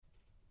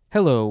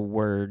Hello,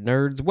 word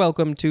nerds.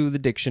 Welcome to the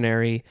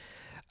dictionary.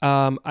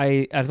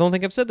 I don't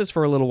think I've said this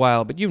for a little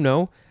while, but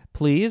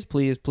please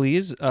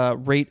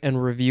rate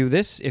and review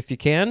this if you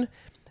can.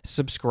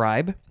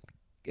 Subscribe.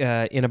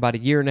 In about a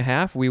year and a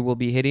half, we will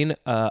be hitting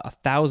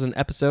 1,000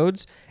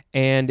 episodes.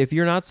 And if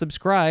you're not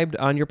subscribed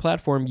on your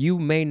platform, you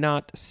may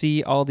not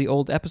see all the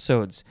old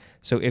episodes.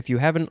 So if you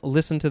haven't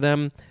listened to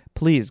them,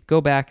 please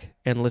go back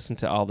and listen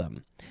to all of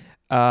them.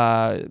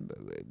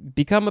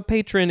 Become a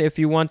patron if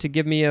you want to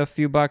give me a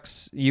few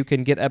bucks. You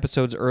can get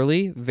episodes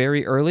early,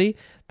 very early.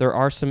 There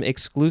are some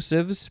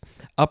exclusives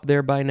up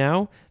there by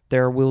now.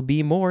 There will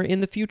be more in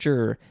the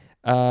future.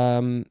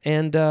 And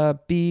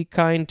be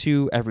kind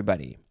to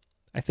everybody.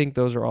 I think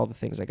those are all the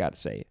things I got to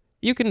say.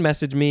 You can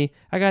message me.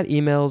 I got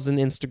emails and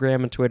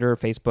Instagram and Twitter,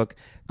 Facebook,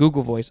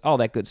 Google Voice, all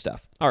that good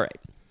stuff. All right.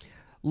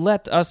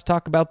 Let us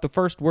talk about the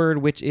first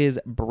word, which is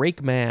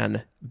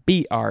brakeman.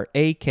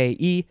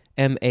 Brakeman.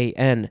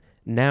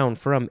 Noun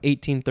from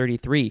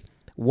 1833.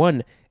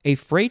 1. A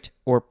freight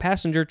or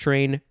passenger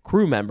train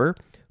crew member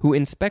who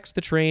inspects the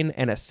train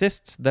and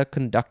assists the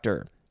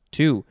conductor.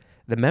 2.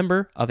 The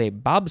member of a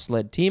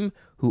bobsled team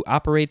who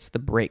operates the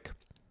brake.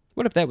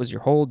 What if that was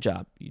your whole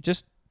job? You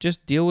just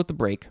deal with the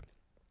brake.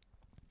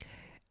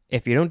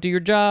 If you don't do your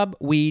job,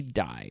 we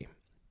die.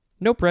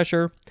 No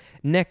pressure.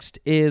 Next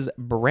is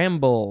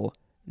bramble.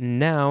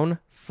 Noun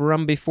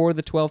from before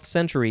the 12th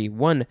century.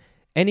 1.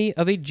 Any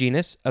of a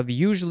genus of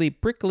usually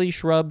prickly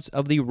shrubs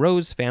of the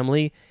rose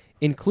family,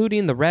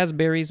 including the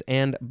raspberries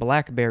and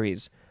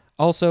blackberries.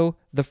 Also,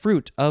 the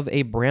fruit of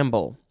a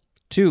bramble.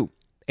 2.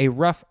 A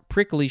rough,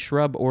 prickly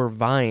shrub or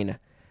vine.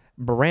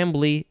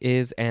 Brambly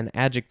is an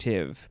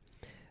adjective.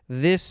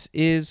 This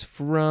is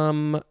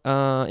from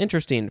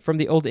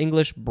the Old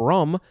English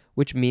brom,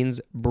 which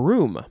means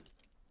broom.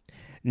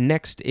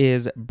 Next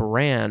is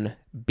bran,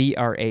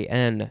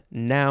 B-R-A-N,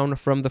 noun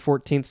from the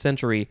 14th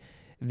century.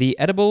 The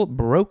edible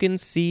broken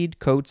seed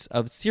coats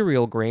of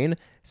cereal grain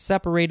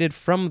separated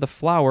from the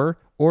flour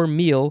or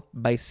meal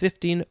by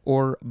sifting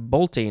or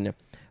bolting.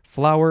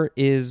 Flour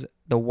is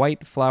the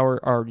white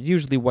flour, are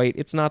usually white.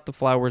 It's not the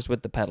flowers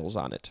with the petals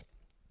on it.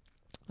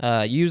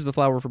 Use the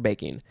flour for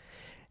baking.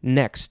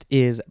 Next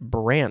is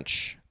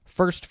branch.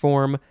 First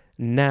form,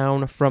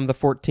 noun from the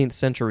 14th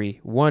century.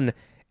 1.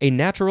 A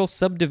natural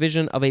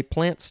subdivision of a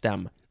plant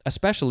stem,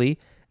 especially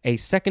a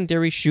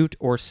secondary shoot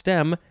or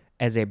stem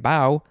as a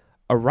bough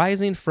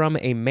arising from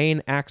a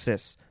main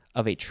axis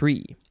of a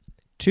tree.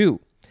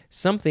 2.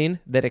 Something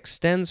that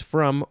extends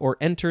from or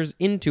enters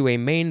into a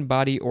main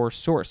body or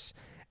source,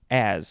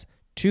 as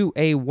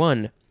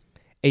 2A1.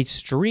 A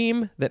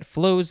stream that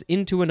flows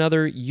into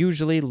another,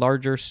 usually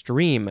larger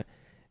stream.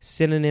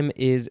 Synonym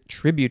is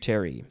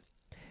tributary.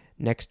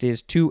 Next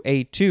is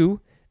 2A2.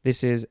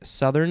 This is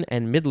Southern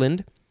and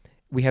Midland.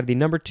 We have the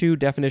number 2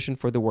 definition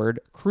for the word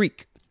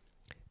creek.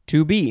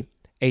 2B,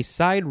 a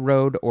side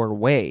road or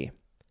way.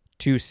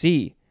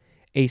 2C,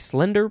 a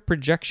slender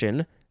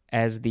projection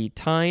as the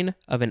tine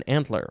of an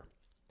antler.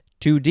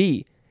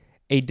 2D,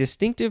 a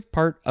distinctive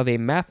part of a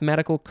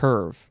mathematical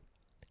curve.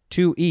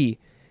 2E,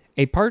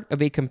 a part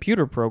of a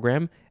computer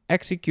program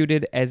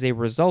executed as a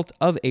result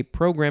of a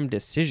program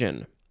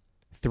decision.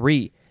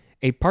 3.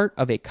 A part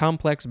of a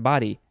complex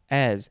body,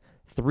 as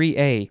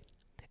 3A.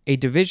 A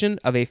division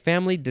of a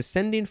family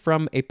descending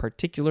from a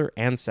particular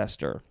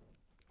ancestor.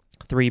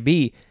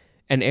 3B.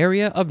 An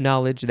area of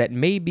knowledge that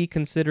may be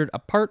considered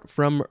apart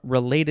from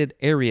related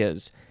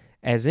areas,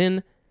 as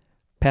in,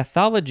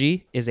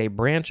 pathology is a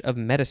branch of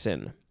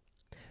medicine.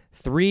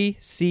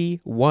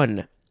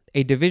 3C1.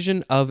 A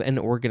division of an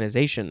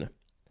organization.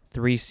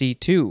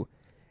 3C2.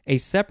 A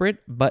separate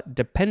but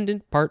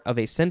dependent part of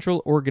a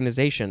central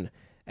organization,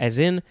 as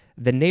in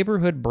the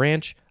neighborhood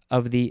branch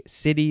of the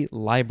city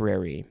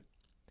library.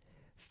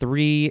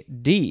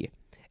 3D,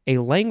 a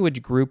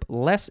language group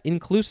less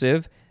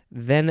inclusive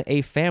than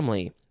a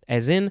family,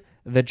 as in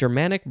the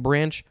Germanic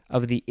branch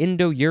of the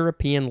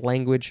Indo-European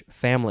language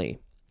family.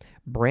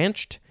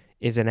 Branched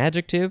is an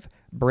adjective,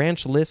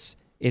 branchless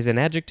is an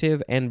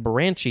adjective, and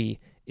branchy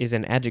is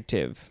an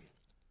adjective.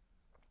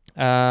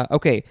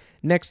 Okay,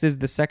 next is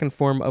the second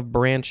form of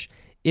branch.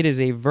 It is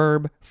a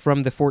verb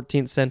from the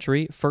 14th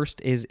century. First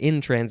is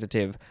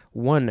intransitive.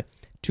 1.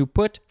 To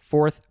put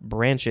forth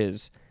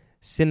branches.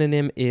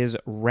 Synonym is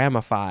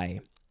ramify.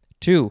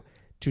 2.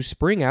 To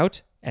spring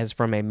out, as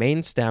from a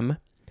main stem,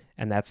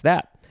 and that's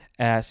that.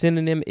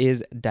 Synonym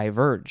is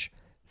diverge.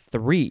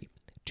 3.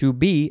 To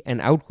be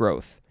an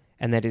outgrowth,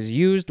 and that is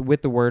used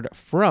with the word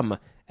from,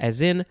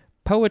 as in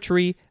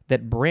poetry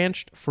that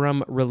branched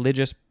from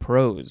religious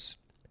prose.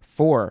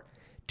 4.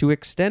 To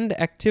extend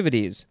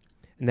activities,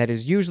 and that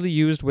is usually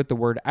used with the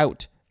word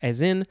out,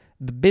 as in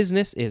the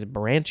business is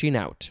branching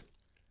out.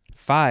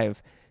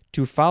 5.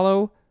 To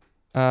follow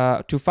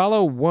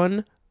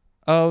one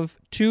of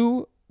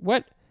two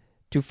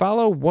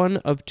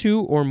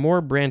or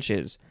more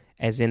branches,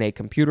 as in a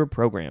computer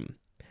program.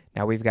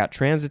 Now we've got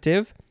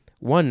transitive.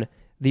 1.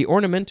 The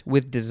ornament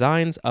with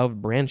designs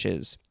of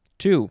branches.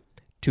 2.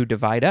 To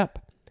divide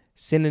up.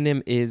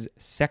 Synonym is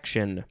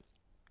section.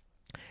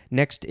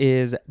 Next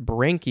is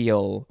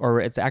branchial, or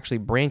it's actually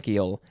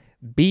branchial,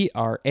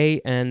 branchial,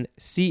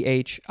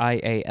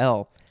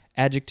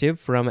 adjective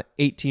from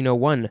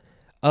 1801,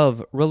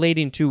 of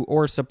relating to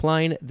or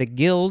supplying the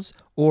gills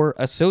or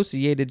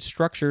associated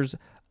structures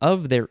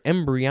of their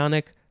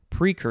embryonic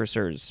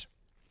precursors.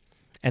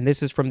 And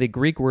this is from the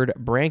Greek word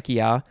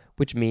branchia,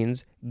 which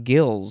means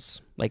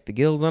gills, like the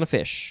gills on a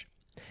fish.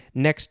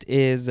 Next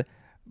is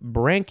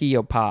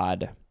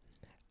branchiopod,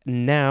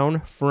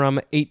 noun from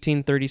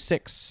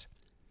 1836.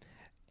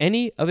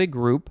 Any of a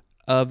group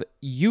of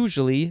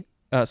usually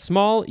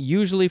small,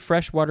 usually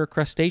freshwater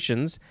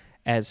crustaceans,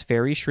 as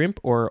fairy shrimp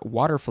or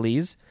water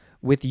fleas,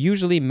 with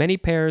usually many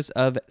pairs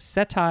of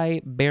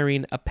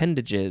setae-bearing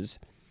appendages.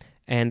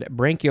 And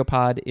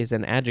branchiopod is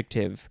an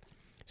adjective.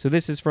 So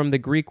this is from the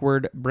Greek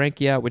word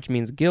branchia, which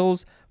means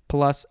gills,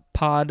 plus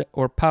pod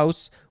or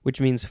pous, which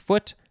means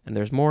foot, and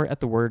there's more at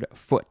the word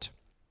foot.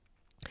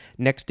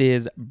 Next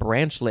is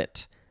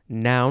branchlet,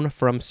 noun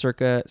from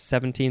circa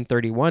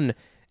 1731,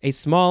 a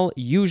small,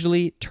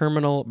 usually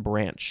terminal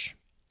branch.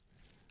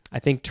 I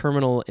think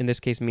terminal in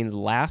this case means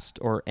last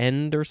or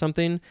end or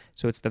something,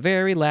 so it's the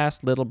very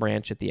last little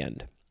branch at the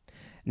end.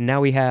 Now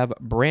we have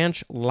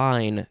branch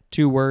line,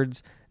 2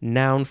 words,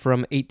 noun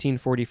from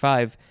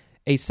 1845,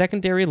 a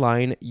secondary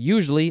line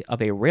usually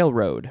of a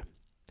railroad.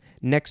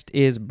 Next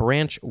is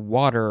branch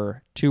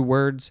water, 2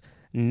 words,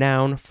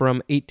 noun from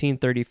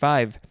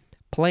 1835,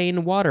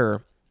 plain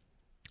water.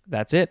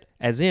 That's it,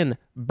 as in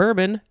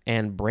bourbon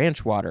and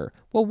branch water.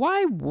 Well,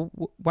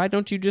 why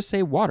don't you just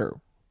say water?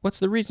 What's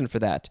the reason for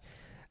that?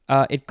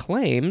 It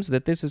claims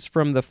that this is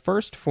from the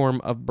first form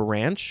of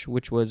branch,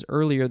 which was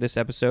earlier this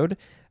episode,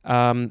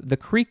 the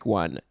creek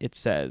one, it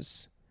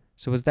says.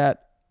 So is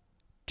that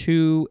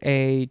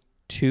 2A2,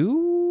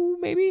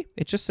 maybe?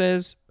 It just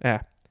says,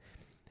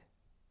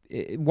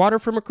 water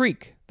from a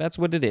creek. That's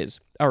what it is.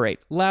 All right,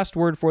 last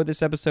word for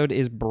this episode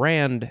is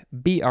brand,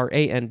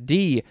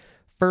 B-R-A-N-D,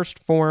 first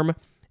form,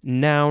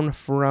 noun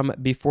from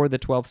before the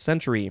 12th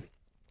century.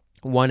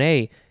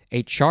 1A,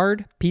 a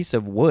charred piece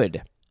of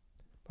wood.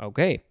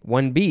 Okay,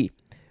 1B,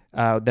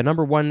 the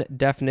number 1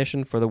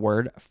 definition for the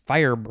word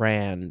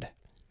firebrand.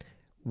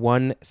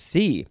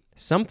 1C,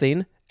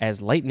 something as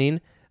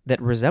lightning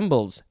that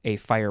resembles a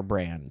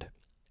firebrand.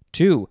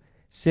 2,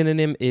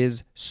 synonym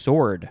is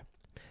sword.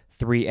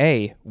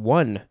 3A,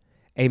 1,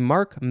 a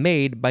mark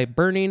made by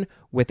burning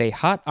with a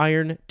hot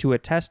iron to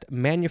attest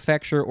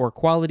manufacture or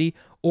quality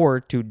or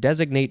to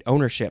designate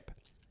ownership.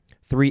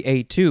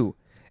 3A2,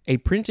 a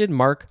printed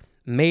mark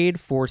made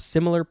for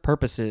similar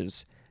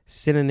purposes.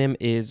 Synonym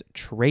is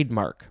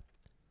trademark.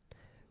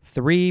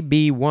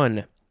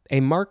 3B1, a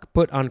mark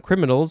put on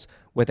criminals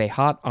with a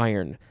hot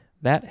iron.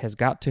 That has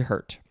got to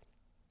hurt.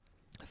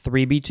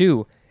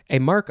 3B2, a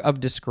mark of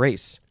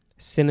disgrace.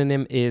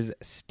 Synonym is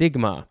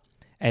stigma,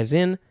 as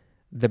in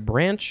the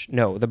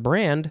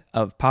brand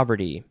of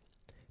poverty.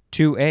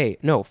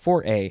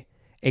 4A,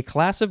 a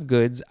class of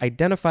goods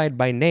identified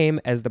by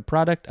name as the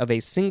product of a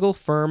single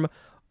firm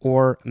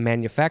or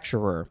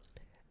manufacturer.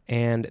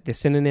 And the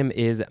synonym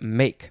is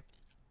make.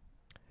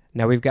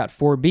 Now we've got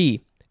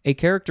 4B, a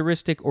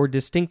characteristic or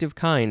distinctive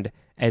kind,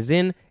 as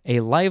in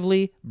a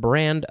lively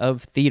brand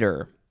of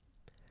theater.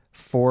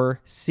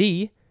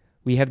 4C,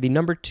 we have the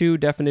number 2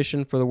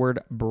 definition for the word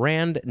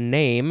brand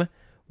name,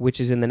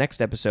 which is in the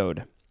next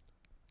episode.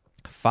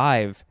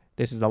 5,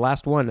 this is the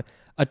last one,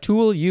 a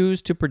tool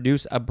used to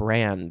produce a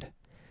brand.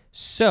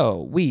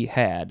 So we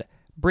had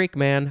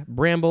brakeman,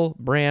 bramble,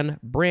 bran,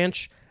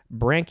 branch,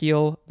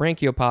 branchial,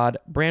 branchiopod,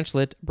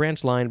 branchlet,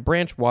 branchline,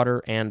 branch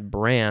water, and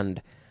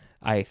brand.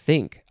 I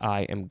think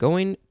I am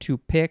going to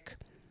pick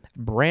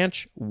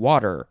branch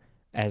water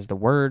as the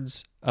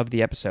words of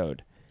the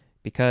episode,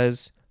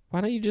 because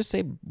why don't you just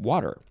say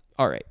water?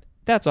 All right,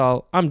 that's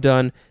all. I'm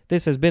done.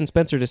 This has been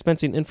Spencer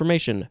dispensing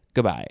information.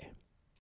 Goodbye.